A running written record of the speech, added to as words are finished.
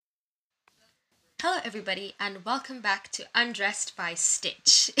Hello, everybody, and welcome back to Undressed by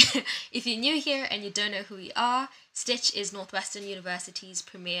Stitch. If you're new here and you don't know who we are, Stitch is Northwestern University's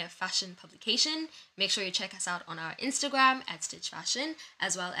premier fashion publication. Make sure you check us out on our Instagram at Stitch Fashion,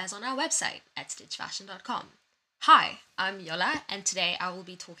 as well as on our website at stitchfashion.com. Hi, I'm Yola, and today I will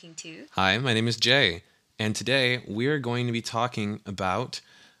be talking to... Hi, my name is Jay, and today we're going to be talking about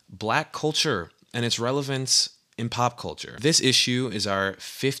Black culture and its relevance in pop culture. This issue is our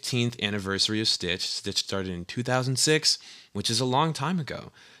 15th anniversary of Stitch. Stitch started in 2006, which is a long time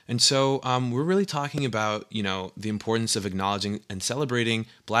ago. And so we're really talking about, the importance of acknowledging and celebrating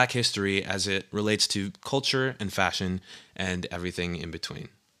Black history as it relates to culture and fashion and everything in between.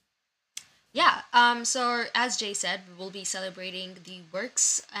 Yeah, so as Jay said, we will be celebrating the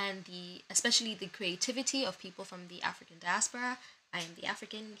works and especially the creativity of people from the African diaspora. I am the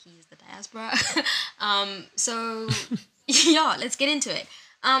African, he is the diaspora. So yeah, let's get into it.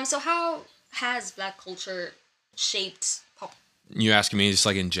 So how has Black culture shaped pop? You asking me just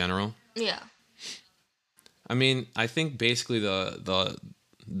like in general? Yeah. I mean, I think basically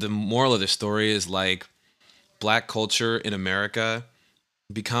the moral of the story is like Black culture in America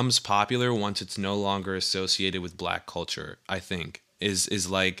becomes popular once it's no longer associated with Black culture. I think is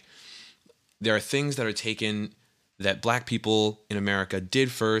like there are things that are taken that Black people in America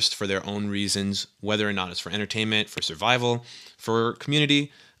did first for their own reasons, whether or not it's for entertainment, for survival, for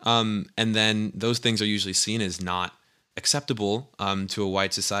community, and then those things are usually seen as not acceptable to a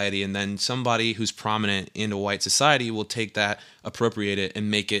white society, and then somebody who's prominent in a white society will take that, appropriate it, and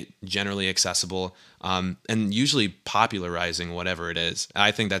make it generally accessible, and usually popularizing whatever it is.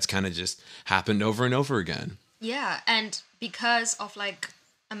 I think that's kind of just happened over and over again. Yeah, and because of like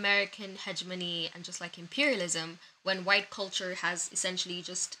American hegemony and just like imperialism, when white culture has essentially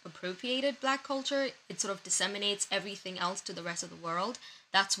just appropriated Black culture, it sort of disseminates everything else to the rest of the world.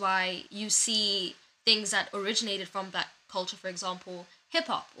 That's why you see things that originated from Black culture, for example, hip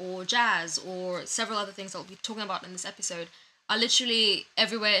hop or jazz or several other things that we'll be talking about in this episode, are literally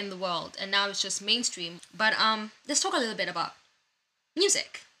everywhere in the world, and now it's just mainstream. But let's talk a little bit about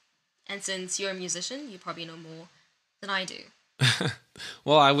music. And since you're a musician, you probably know more than I do.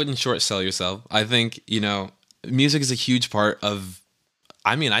 Well, I wouldn't short sell yourself. I think, music is a huge part of,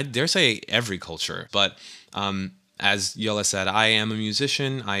 I dare say every culture. But as Yola said, I am a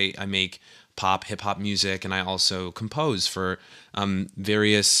musician. I make pop, hip hop music, and I also compose for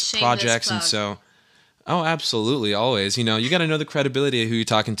various Shameless projects. plug. And so, oh, absolutely, always. You got to know the credibility of who you're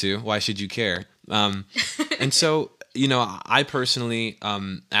talking to. Why should you care? And so, I personally,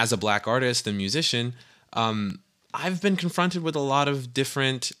 as a Black artist and musician, I've been confronted with a lot of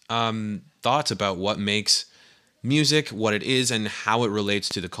different thoughts about what makes music, what it is, and how it relates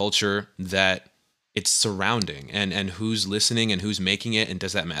to the culture that it's surrounding, and who's listening and who's making it, and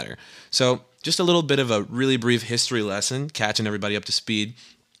does that matter? So just a little bit of a really brief history lesson, catching everybody up to speed.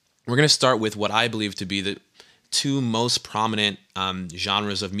 We're going to start with what I believe to be the two most prominent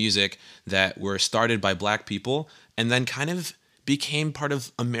genres of music that were started by Black people and then kind of became part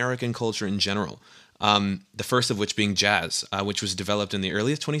of American culture in general. The first of which being jazz, which was developed in the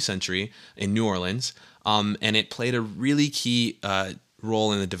earliest 20th century in New Orleans, and it played a really key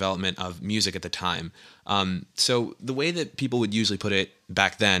role in the development of music at the time. So the way that people would usually put it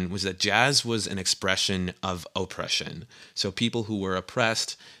back then was that jazz was an expression of oppression. So people who were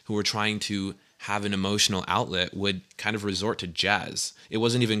oppressed, who were trying to have an emotional outlet, would kind of resort to jazz. It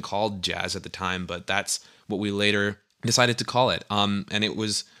wasn't even called jazz at the time, but that's what we later decided to call it. And it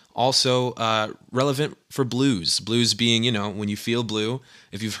was also relevant for blues. Blues being, when you feel blue,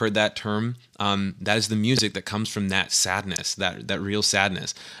 if you've heard that term, that is the music that comes from that sadness, that real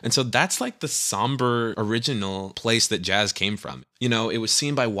sadness. And so that's like the somber original place that jazz came from. It was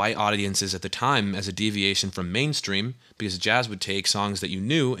seen by white audiences at the time as a deviation from mainstream, because jazz would take songs that you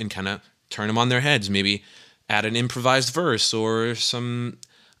knew and kind of turn them on their heads, maybe add an improvised verse or some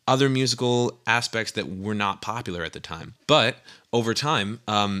other musical aspects that were not popular at the time. But over time,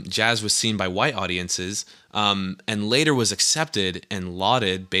 jazz was seen by white audiences, and later was accepted and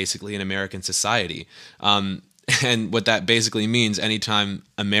lauded basically in American society. And what that basically means, anytime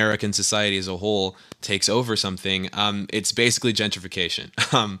American society as a whole takes over something, it's basically gentrification,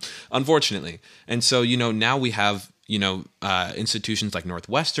 unfortunately. And so, now we have institutions like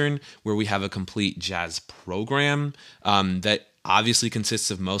Northwestern, where we have a complete jazz program that obviously consists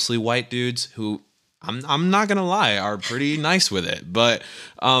of mostly white dudes who, I'm not gonna lie, are pretty nice with it, but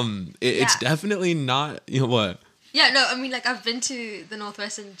it's Yeah. definitely not, what. Yeah, no, I mean, like, I've been to the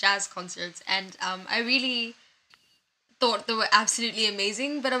Northwestern jazz concerts, and I really thought they were absolutely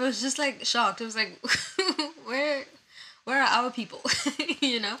amazing, but I was just like shocked. I was like, where where are our people?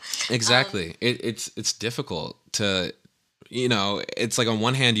 you know? Exactly. It's difficult to, it's like on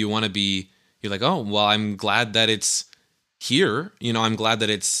one hand you want to be, you're like, oh well, I'm glad that it's here. I'm glad that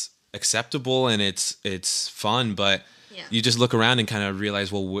it's acceptable and it's fun, but Yeah. you just look around and kind of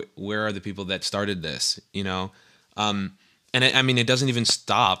realize, well, where are the people that started this? And I mean, it doesn't even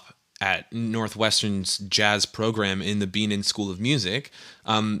stop at Northwestern's jazz program in the Beanin School of Music.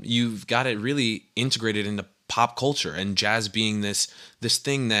 You've got it really integrated into pop culture, and jazz being this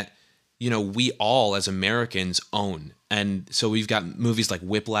thing that we all as Americans own. And so we've got movies like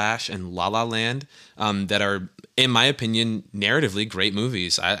Whiplash and La La Land that are, in my opinion, narratively great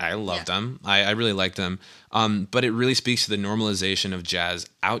movies. I love them. I really like them. But it really speaks to the normalization of jazz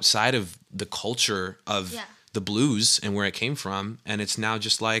outside of the culture of the blues and where it came from. And it's now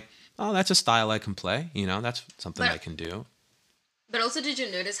just like, oh, that's a style I can play. That's something I can do. But also, did you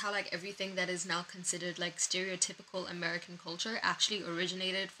notice how like everything that is now considered like stereotypical American culture actually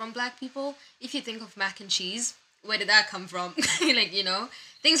originated from Black people? If you think of mac and cheese, where did that come from? Like,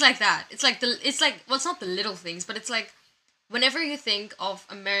 things like that. It's like well, it's not the little things, but it's like whenever you think of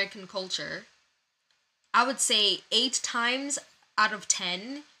American culture, I would say 8 times out of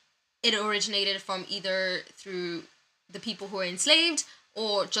 10 it originated from either through the people who were enslaved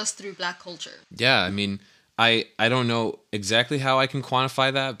or just through Black culture. Yeah, I mean, I don't know exactly how I can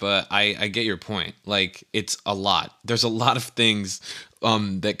quantify that, but I get your point. Like, it's a lot. There's a lot of things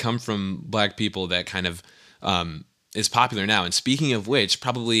that come from Black people that kind of is popular now. And speaking of which,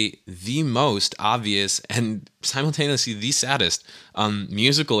 probably the most obvious and simultaneously the saddest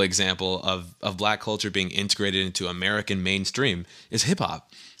musical example of Black culture being integrated into American mainstream is hip hop.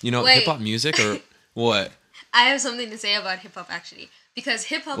 Hip hop music or what? I have something to say about hip hop actually. Because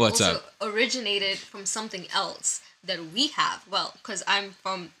hip hop What's also up? originated from something else that we have. Well, because I'm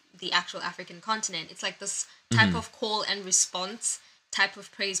from the actual African continent. It's like this type of call and response type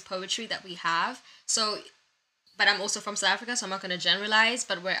of praise poetry that we have. So, but I'm also from South Africa, so I'm not going to generalize.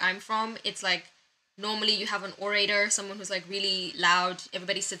 But where I'm from, it's like normally you have an orator, someone who's like really loud.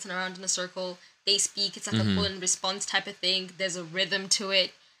 Everybody sits around in a circle. They speak. It's like a call and response type of thing. There's a rhythm to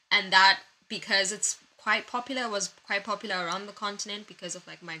it. And that, because it's was quite popular around the continent because of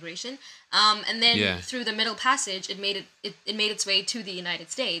like migration, and then through the Middle Passage, it made its way to the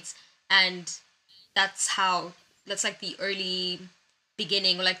United States, and that's like the early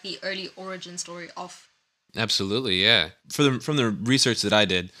beginning, or like the early origin story of. Absolutely, yeah. From the research that I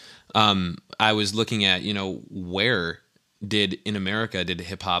did, I was looking at where in America did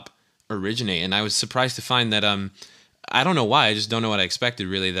hip hop originate, and I was surprised to find that I don't know why, I just don't know what I expected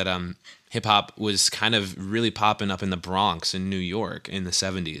really, that hip hop was kind of really popping up in the Bronx in New York in the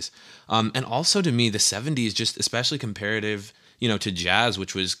 70s. And also to me, the 70s, just especially comparative, to jazz,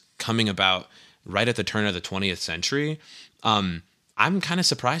 which was coming about right at the turn of the 20th century. I'm kind of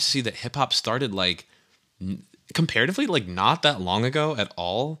surprised to see that hip hop started like comparatively like not that long ago at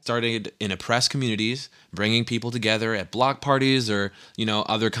all. Started in oppressed communities, bringing people together at block parties or,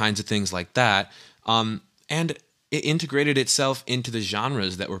 other kinds of things like that. And it integrated itself into the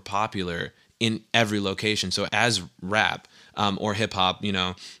genres that were popular in every location. So as rap or hip hop,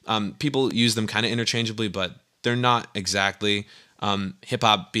 people use them kind of interchangeably, but they're not exactly. Hip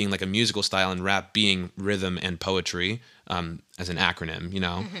hop being like a musical style and rap being rhythm and poetry as an acronym,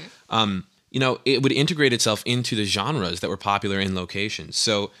 it would integrate itself into the genres that were popular in locations.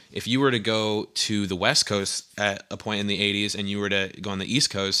 So if you were to go to the West Coast at a point in the 80s and you were to go on the East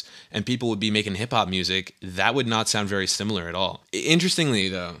Coast and people would be making hip hop music, that would not sound very similar at all. Interestingly,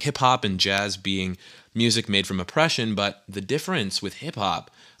 though, hip hop and jazz being music made from oppression, but the difference with hip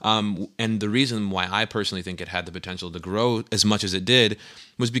hop and the reason why I personally think it had the potential to grow as much as it did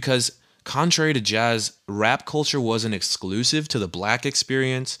was because contrary to jazz, rap culture wasn't exclusive to the Black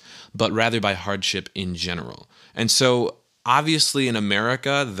experience, but rather by hardship in general. And so obviously in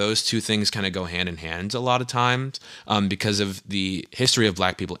America, those two things kind of go hand in hand a lot of times because of the history of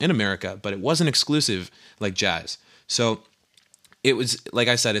Black people in America, but it wasn't exclusive like jazz. So it was, like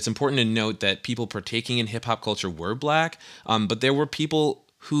I said, it's important to note that people partaking in hip hop culture were Black, but there were people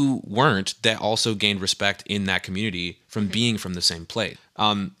who weren't that also gained respect in that community from being from the same place.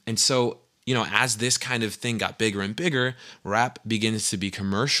 And so, as this kind of thing got bigger and bigger, rap begins to be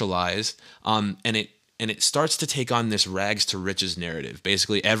commercialized, and it starts to take on this rags to riches narrative.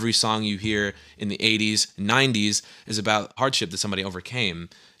 Basically, every song you hear in the 80s, 90s is about hardship that somebody overcame,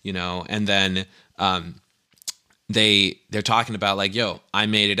 and then they're talking about like, yo, I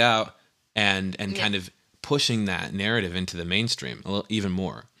made it out, and kind of pushing that narrative into the mainstream a little, even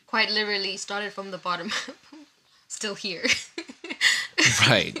more. Quite literally started from the bottom, still here.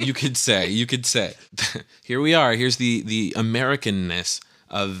 Right. You could say. Here we are. Here's the Americanness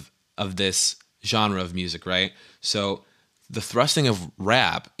of this genre of music, right? So the thrusting of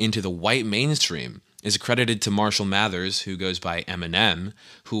rap into the white mainstream is accredited to Marshall Mathers, who goes by Eminem,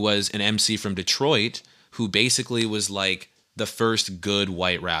 who was an MC from Detroit, who basically was like the first good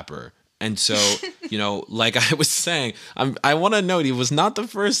white rapper. And so, like I was saying, I want to note he was not the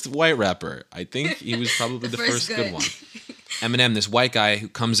first white rapper. I think he was probably the first good one. Eminem, this white guy who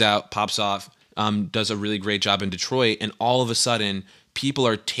comes out, pops off, does a really great job in Detroit, and all of a sudden, people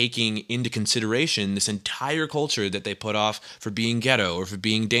are taking into consideration this entire culture that they put off for being ghetto or for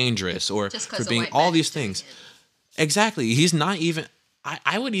being dangerous or for being all these things. Exactly. He's not even...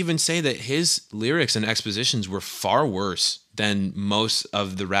 I would even say that his lyrics and expositions were far worse than most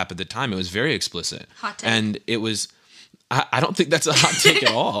of the rap at the time. It was very explicit. Hot take. And it was... I don't think that's a hot take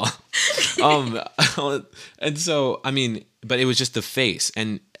at all. And so, I mean, but it was just the face.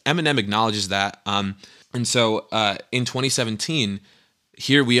 And Eminem acknowledges that. And so in 2017,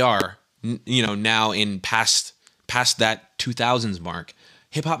 here we are, now in past that 2000s mark,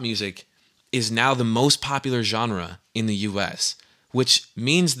 hip hop music is now the most popular genre in the US, which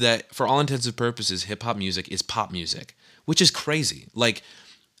means that for all intents and purposes, hip hop music is pop music, which is crazy. Like,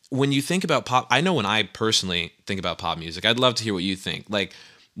 when you think about pop, I know when I personally think about pop music, I'd love to hear what you think. Like,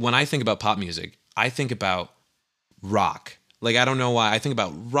 when I think about pop music, I think about rock. Like, I don't know why. I think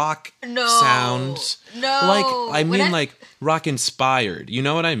about rock sounds. No. Like, I mean, like, rock inspired. You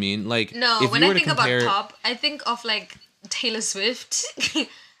know what I mean? Like, no, if when you I were think to compare, about pop, I think of, like, Taylor Swift,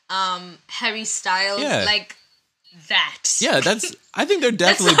 Harry Styles, like, that. Yeah, I think they're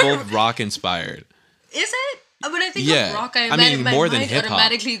definitely both rock inspired. Is it? When I think of rock, I mean, more than hip hop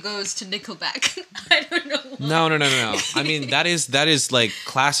automatically goes to Nickelback. I don't know why. No. I mean, that is like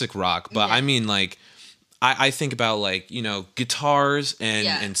classic rock, but I mean, like, I think about, like, guitars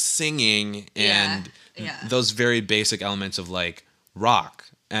and singing and those very basic elements of, like, rock.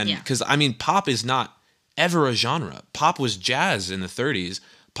 And because I mean, pop is not ever a genre. Pop was jazz in the 30s.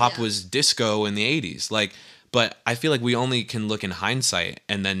 Pop was disco in the 80s. Like, but I feel like we only can look in hindsight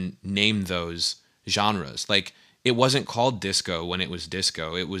and then name those genres. Like, it wasn't called disco when it was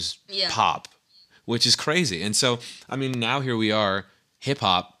disco. It was pop, which is crazy. And so, I mean, now here we are, hip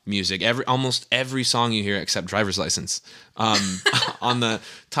hop music. Almost every song you hear except Driver's License on the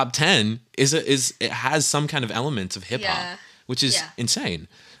top 10 it has some kind of elements of hip hop, which is insane.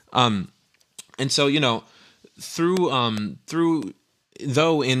 And so, through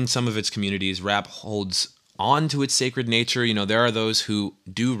though in some of its communities, rap holds on to its sacred nature. There are those who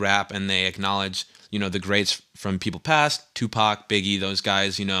do rap and they acknowledge, the greats from people past, Tupac, Biggie, those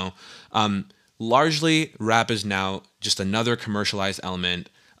guys, largely rap is now just another commercialized element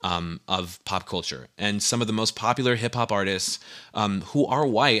of pop culture. And some of the most popular hip hop artists who are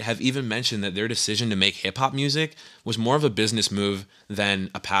white have even mentioned that their decision to make hip hop music was more of a business move than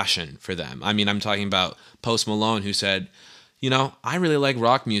a passion for them. I mean, I'm talking about Post Malone, who said, I really like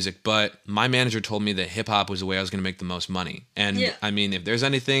rock music, but my manager told me that hip hop was the way I was going to make the most money. And I mean, if there's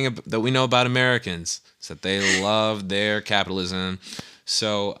anything that we know about Americans, it's that they love their capitalism.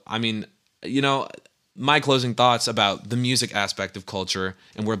 So, I mean, my closing thoughts about the music aspect of culture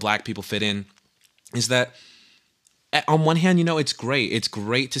and where black people fit in is that on one hand, it's great. It's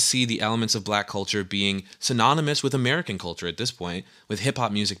great to see the elements of black culture being synonymous with American culture at this point, with hip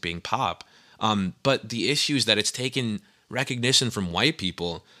hop music being pop. But the issue is that it's taken recognition from white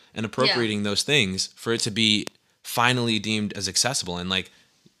people and appropriating those things for it to be finally deemed as accessible, and like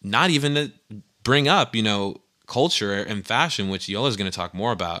not even to bring up culture and fashion, which Yola's going to talk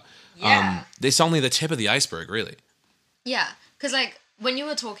more about. It's only the tip of the iceberg, really. Because like when you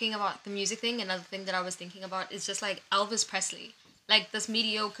were talking about the music thing, another thing that I was thinking about is just like Elvis Presley, like this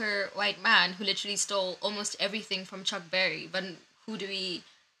mediocre white man who literally stole almost everything from Chuck Berry, but who do we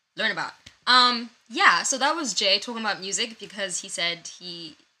learn about? So that was Jay talking about music because he said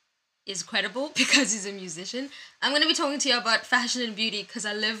he is credible because he's a musician. I'm going to be talking to you about fashion and beauty because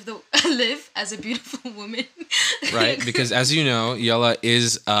I live as a beautiful woman. Right, because as you know, Yola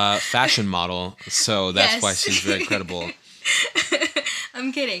is a fashion model, so that's why she's very credible.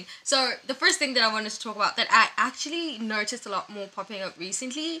 I'm kidding. So the first thing that I wanted to talk about that I actually noticed a lot more popping up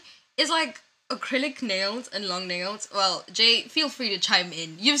recently is like acrylic nails and long nails. Well, Jay, feel free to chime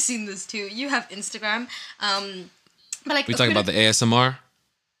in. You've seen this too. You have Instagram. But like we talking about the ASMR?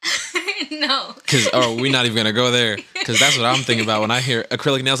 No. Because we're not even gonna go there. Because that's what I'm thinking about when I hear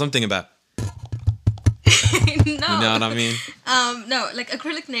acrylic nails. I'm thinking about no. know what I mean? No, like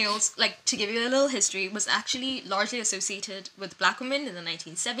acrylic nails, like to give you a little history, was actually largely associated with black women in the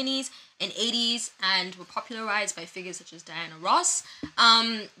 1970s and 80s and were popularized by figures such as Diana Ross.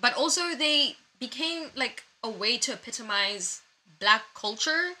 But also they became like a way to epitomize black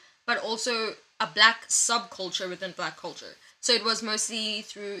culture, but also a black subculture within black culture. So it was mostly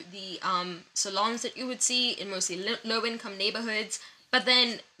through the salons that you would see in mostly low-income neighborhoods. But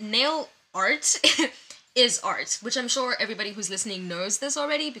then nail art is art, which I'm sure everybody who's listening knows this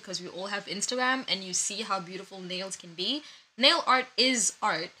already because we all have Instagram and you see how beautiful nails can be. Nail art is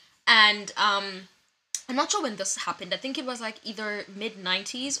art. And I'm not sure when this happened. I think it was like either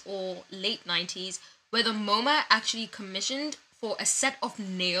mid-90s or late 90s where the MoMA actually commissioned for a set of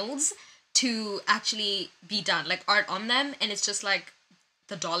nails to actually be done, like art on them, and it's just like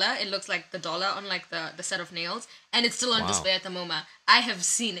the dollar. It looks like the dollar on like the set of nails, and it's still on display at the MoMA. I have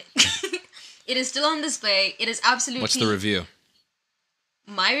seen it. It is still on display. It is absolutely... What's the review?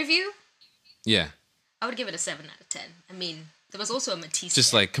 My review? Yeah. I would give it a 7 out of 10. I mean, there was also a Matisse.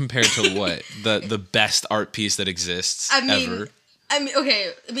 Just like compared to what? the best art piece that exists ever?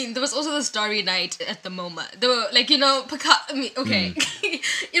 Okay. I mean, there was also the Starry Night at the MoMA. There were, like, you know, okay.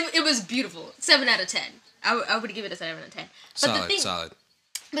 It was beautiful. 7 out of 10. I would give it a 7 out of 10. But solid.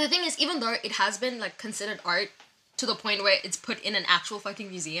 But the thing is, even though it has been, like, considered art to the point where it's put in an actual fucking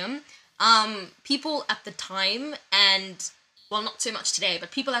museum, people at the time, and, well, not so much today,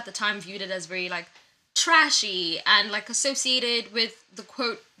 but people at the time viewed it as very, like, trashy and, like, associated with the,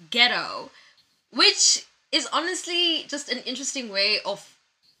 quote, ghetto, which is honestly just an interesting way of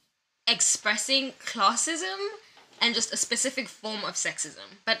expressing classism and just a specific form of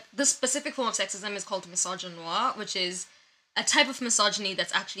sexism. But this specific form of sexism is called misogynoir, which is a type of misogyny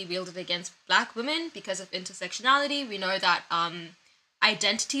that's actually wielded against black women because of intersectionality. We know that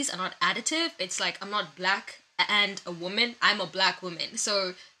identities are not additive. It's like, I'm not black and a woman, I'm a black woman.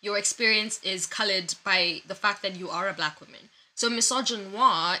 So your experience is colored by the fact that you are a black woman. So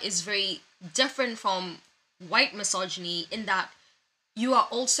misogynoir is very different from white misogyny in that you are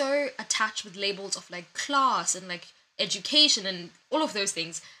also attached with labels of like class and like education and all of those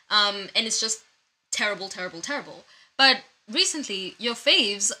things. And it's just terrible. But recently, your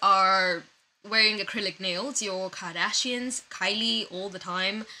faves are wearing acrylic nails. Your Kardashians, Kylie, all the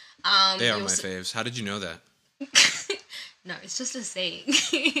time. They are my faves. How did you know that? No, it's just a saying.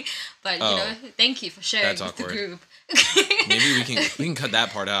 But, you know, thank you for sharing with the group. Maybe we can cut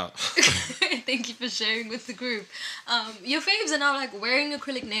that part out. Thank you for sharing with the group. Your faves are now, like, wearing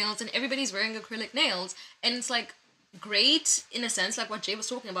acrylic nails, and everybody's wearing acrylic nails. And it's, like, great in a sense, like what Jay was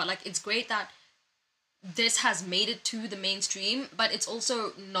talking about. Like, it's great that this has made it to the mainstream, but it's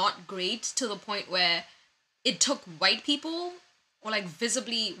also not great to the point where it took white people, or, like,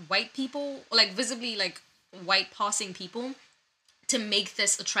 visibly white people, or, like, visibly, like, white passing people to make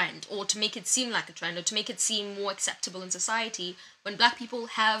this a trend, or to make it seem like a trend, or to make it seem more acceptable in society, when black people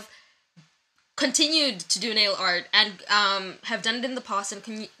have continued to do nail art and have done it in the past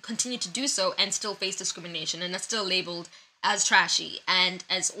and continue to do so and still face discrimination and are still labeled as trashy and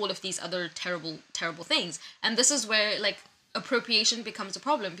as all of these other terrible things. And this is where, like, appropriation becomes a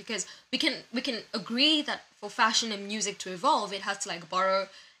problem, because we can agree that for fashion and music to evolve, it has to, like, borrow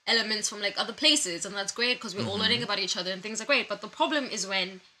elements from, like, other places, and that's great because we're all learning about each other and things are great. But the problem is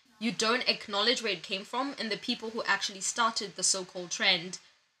when you don't acknowledge where it came from, and the people who actually started the so-called trend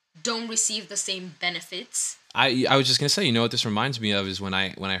don't receive the same benefits. I was just gonna say, you know what this reminds me of is when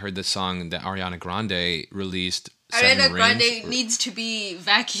I heard the song that Ariana Grande released. Ariana Grande needs to be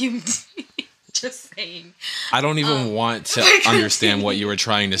vacuumed. Just saying. I don't even want to understand what you were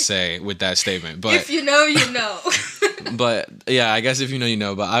trying to say with that statement. But if you know, you know. But yeah, I guess if you know, you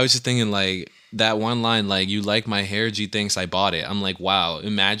know. But I was just thinking, like, that one line, like, you like my hair, G thinks I bought it. I'm like, wow,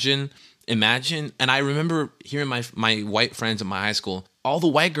 imagine. And I remember hearing my white friends at my high school, all the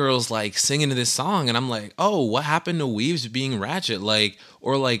white girls, like, singing to this song. And I'm like, oh, what happened to weaves being ratchet? Like,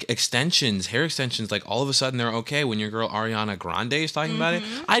 or like extensions, hair extensions, like, all of a sudden they're okay when your girl Ariana Grande is talking about it.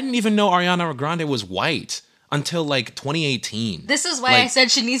 I didn't even know Ariana Grande was white until, like, 2018. This is why, like, I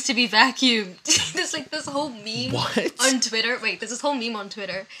said she needs to be vacuumed. There's, like, this whole meme on Twitter. Wait, there's this whole meme on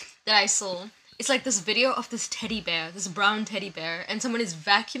Twitter that I saw. It's like this video of this teddy bear, this brown teddy bear, and someone is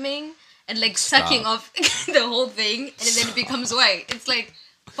vacuuming and, like, sucking off the whole thing, and then it becomes white. It's like,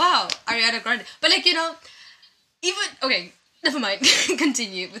 wow, Ariana Grande. But, like, you know, even... Okay, never mind.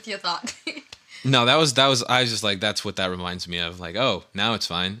 Continue with your thought. No, that was... I was just like, that's what that reminds me of. Like, oh, now it's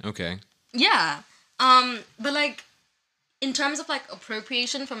fine. Okay. Yeah. But, like, in terms of, like,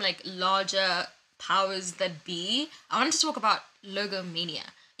 appropriation from, like, larger powers that be, I wanted to talk about logomania.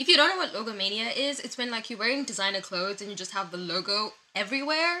 if you don't know what logomania is, it's when like you're wearing designer clothes and you just have the logo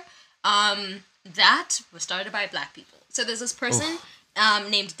everywhere. That was started by black people. So there's this person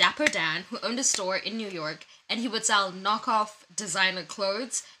named Dapper Dan who owned a store in New York, and he would sell knockoff designer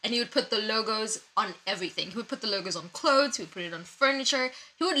clothes, and he would put the logos on everything. He would put the logos on clothes, he would put it on furniture,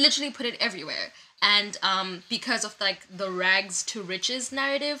 he would literally put it everywhere. And because of like the rags to riches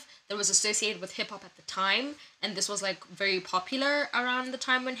narrative that was associated with hip hop at the time, and this was like very popular around the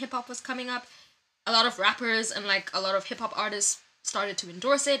time when hip hop was coming up, a lot of rappers and like a lot of hip hop artists started to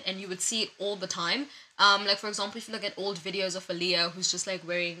endorse it, and you would see it all the time. Like for example, if you look at old videos of Aaliyah, who's just like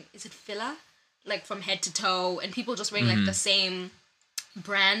wearing, is it filler, like from head to toe, and people just wearing like the same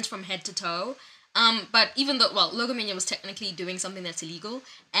brand from head to toe. But even though, well, Logomania was technically doing something that's illegal,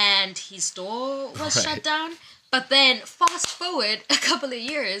 and his store was shut down. But then fast forward a couple of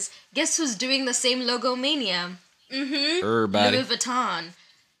years, guess who's doing the same Logomania? Everybody. Louis Vuitton,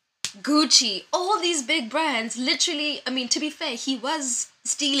 Gucci, all these big brands. Literally, I mean, to be fair, he was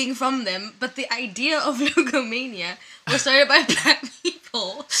stealing from them, but the idea of Logomania was started by black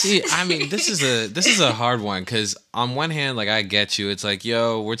people. See, I mean, this is a hard one, because on one hand, like, I get you. It's like,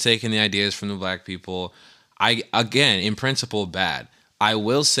 yo, we're taking the ideas from the black people. Again, in principle, bad. I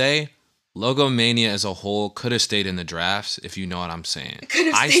will say, Logomania as a whole could have stayed in the drafts, if you know what I'm saying.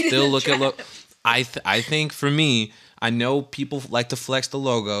 I still look at I think for me, I know people like to flex the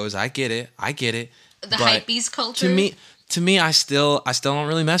logos. I get it. The hypebeast culture. To me, I still don't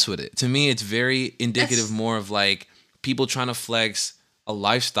really mess with it. To me, it's very indicative more of like people trying to flex a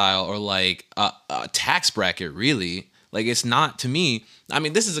lifestyle or like a tax bracket, really. Like, it's not, to me, I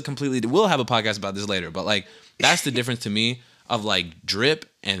mean, this is a completely, we'll have a podcast about this later, but like, that's the difference to me of like drip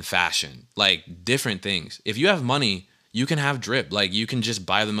and fashion, like different things. If you have money, you can have drip. Like, you can just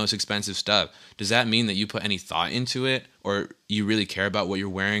buy the most expensive stuff. Does that mean that you put any thought into it, or you really care about what you're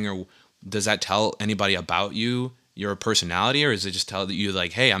wearing, or does that tell anybody about you, your personality, or is it just tell that you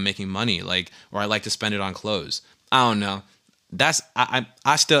like, hey, I'm making money, like, or I like to spend it on clothes? I don't know. That's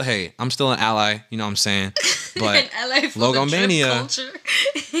I still, hey, I'm still an ally, you know what I'm saying? But an ally for Logomania, the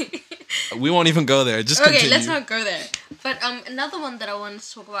drip culture. We won't even go there. Just okay, continue. let's not go there. But another one that I wanted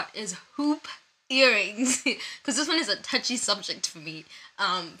to talk about is hoop earrings, because this one is a touchy subject for me.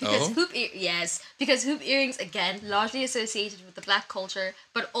 Because hoop earrings, again, largely associated with the black culture,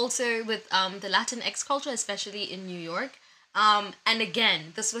 but also with the Latinx culture, especially in New York. And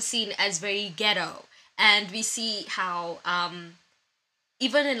again, this was seen as very ghetto. And we see how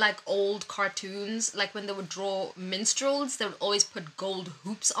even in like old cartoons, like when they would draw minstrels, they would always put gold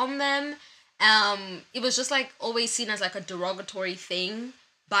hoops on them. It was just like always seen as like a derogatory thing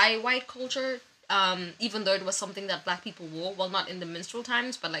by white culture, even though it was something that black people wore. Well, not in the minstrel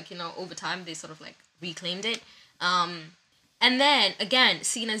times, but like, you know, over time they sort of like reclaimed it. And then again,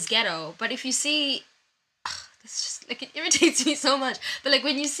 seen as ghetto. But if you see, this just like, it irritates me so much. But like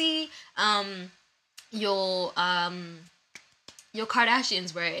when you see your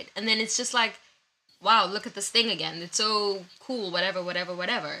Kardashians wear it, and then it's just like, wow, look at this thing again, it's so cool,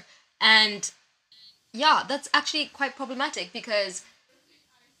 whatever. And yeah, that's actually quite problematic, because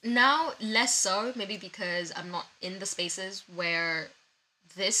now less so, maybe because I'm not in the spaces where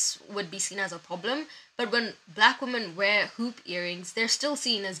this would be seen as a problem, but when black women wear hoop earrings, they're still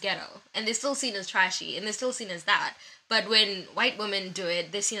seen as ghetto, and they're still seen as trashy, and they're still seen as that. But when white women do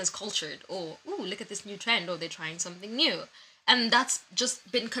it, they're seen as cultured, or, ooh, look at this new trend, or they're trying something new. And that's just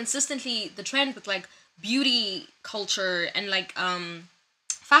been consistently the trend with, like, beauty culture and, like,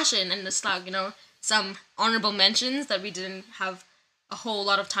 fashion and the style, you know, some honorable mentions that we didn't have a whole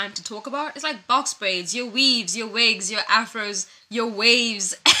lot of time to talk about. It's like box braids, your weaves, your wigs, your afros, your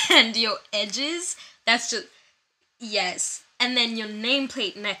waves, and your edges. That's just, yes. And then your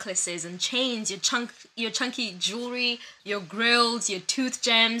nameplate necklaces and chains, your chunky jewelry, your grills, your tooth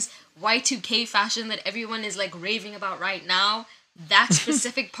gems, Y2K fashion that everyone is like raving about right now. That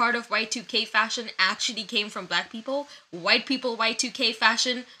specific part of Y2K fashion actually came from black people. White people Y2K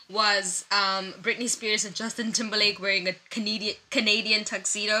fashion was Britney Spears and Justin Timberlake wearing a Canadian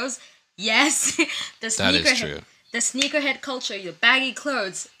tuxedos. Yes, that is true. The sneakerhead culture, your baggy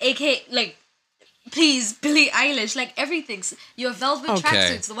clothes, aka like, please, Billie Eilish, like everything. Your velvet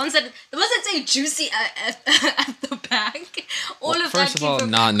tracksuits, the ones that say juicy at the back. All of that. First of all,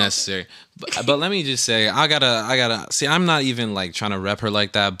 not necessary. But let me just say, I gotta see. I'm not even like trying to rep her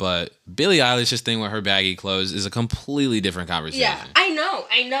like that. But Billie Eilish's thing with her baggy clothes is a completely different conversation. Yeah, I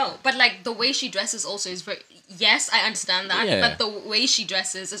know. But like the way she dresses also is very. Yes, I understand that. Yeah. But the way she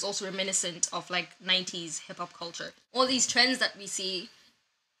dresses is also reminiscent of like 90s hip hop culture. All these trends that we see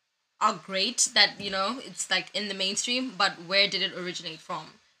are great, that, you know, it's like in the mainstream, but where did it originate from?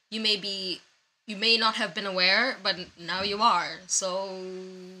 you may not have been aware, but now you are. So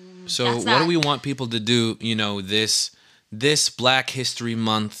So that's what do that. we want people to do, this Black History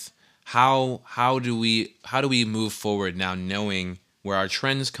Month? How do we move forward now, knowing where our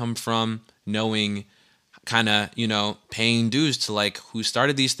trends come from, knowing kind of, paying dues to like who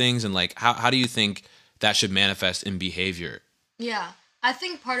started these things, and like how do you think that should manifest in behavior? Yeah. I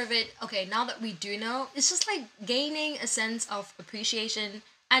think part of it, okay, now that we do know, it's just like gaining a sense of appreciation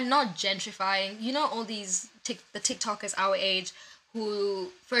and not gentrifying. You know, all these the TikTokers our age who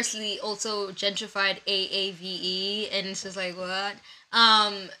firstly also gentrified AAVE, and it's just like what?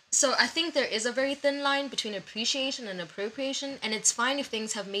 So I think there is a very thin line between appreciation and appropriation, and it's fine if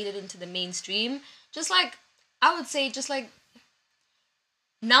things have made it into the mainstream. Just like I would say, just like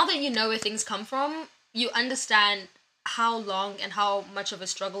now that you know where things come from, you understand how long and how much of a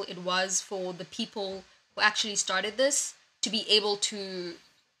struggle it was for the people who actually started this to be able to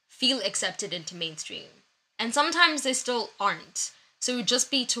feel accepted into mainstream. And sometimes they still aren't. So it would just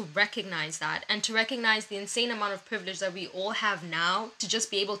be to recognize that and to recognize the insane amount of privilege that we all have now to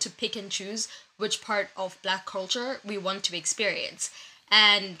just be able to pick and choose which part of Black culture we want to experience.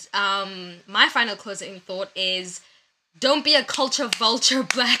 And my final closing thought is don't be a culture vulture,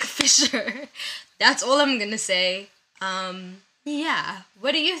 Black Fisher. That's all I'm gonna say. Yeah.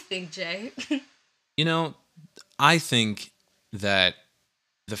 What do you think, Jay? You know, I think that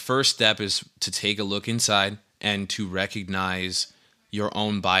the first step is to take a look inside and to recognize your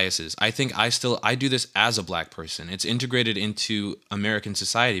own biases. I think I do this as a Black person. It's integrated into American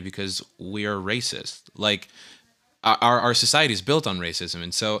society because we are racist. Like our society is built on racism,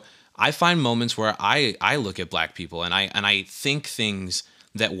 and so I find moments where I look at Black people and I think things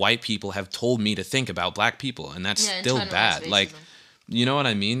that white people have told me to think about Black people, and that's Yeah, still internalized bad. Like, racism. you know what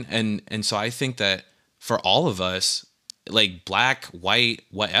I mean? And so I think that for all of us, like Black, white,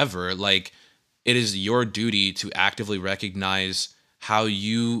 whatever, like it is your duty to actively recognize how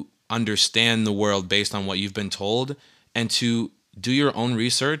you understand the world based on what you've been told, and to do your own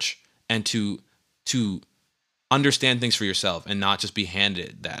research, and to understand things for yourself and not just be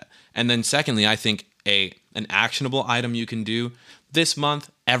handed that. And then secondly, I think an actionable item you can do this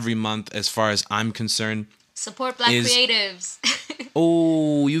month, every month as far as I'm concerned, Support Black is creatives.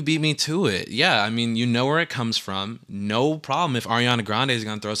 oh, you beat me to it. Yeah, I mean, you know where it comes from. No problem if Ariana Grande is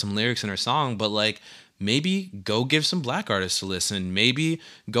going to throw some lyrics in her song, but like maybe go give some Black artists a listen. Maybe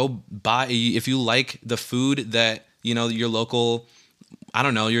go buy, if you like the food that, your local, I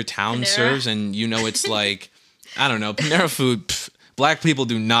don't know, your town Panera. serves, and it's like, I don't know, Panera food. Black people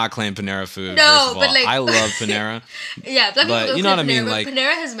do not claim Panera food, first No, of but all. like I love Panera, yeah, Black people but don't you know claim what I mean? Panera, but Like,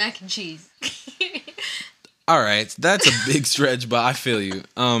 Panera has mac and cheese. all right, that's a big stretch, but I feel you.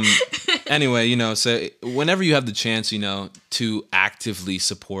 Anyway, so whenever you have the chance, to actively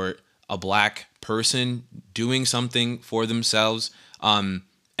support a Black person doing something for themselves, and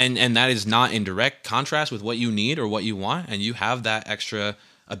that is not in direct contrast with what you need or what you want, and you have that extra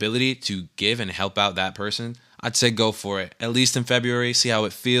ability to give and help out that person, I'd say go for it. At least in February, see how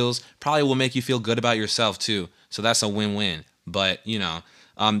it feels. Probably will make you feel good about yourself too. So that's a win-win. But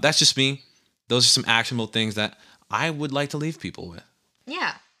that's just me. Those are some actionable things that I would like to leave people with.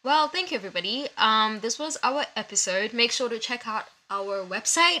 Yeah. Well, thank you, everybody. This was our episode. Make sure to check out our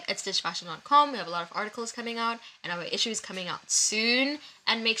website at stitchfashion.com. We have a lot of articles coming out, and our issue is coming out soon.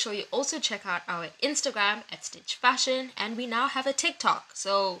 And make sure you also check out our Instagram at Stitch Fashion, and we now have a TikTok,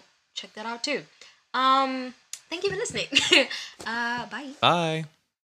 so check that out too. Thank you for listening. Bye. Bye.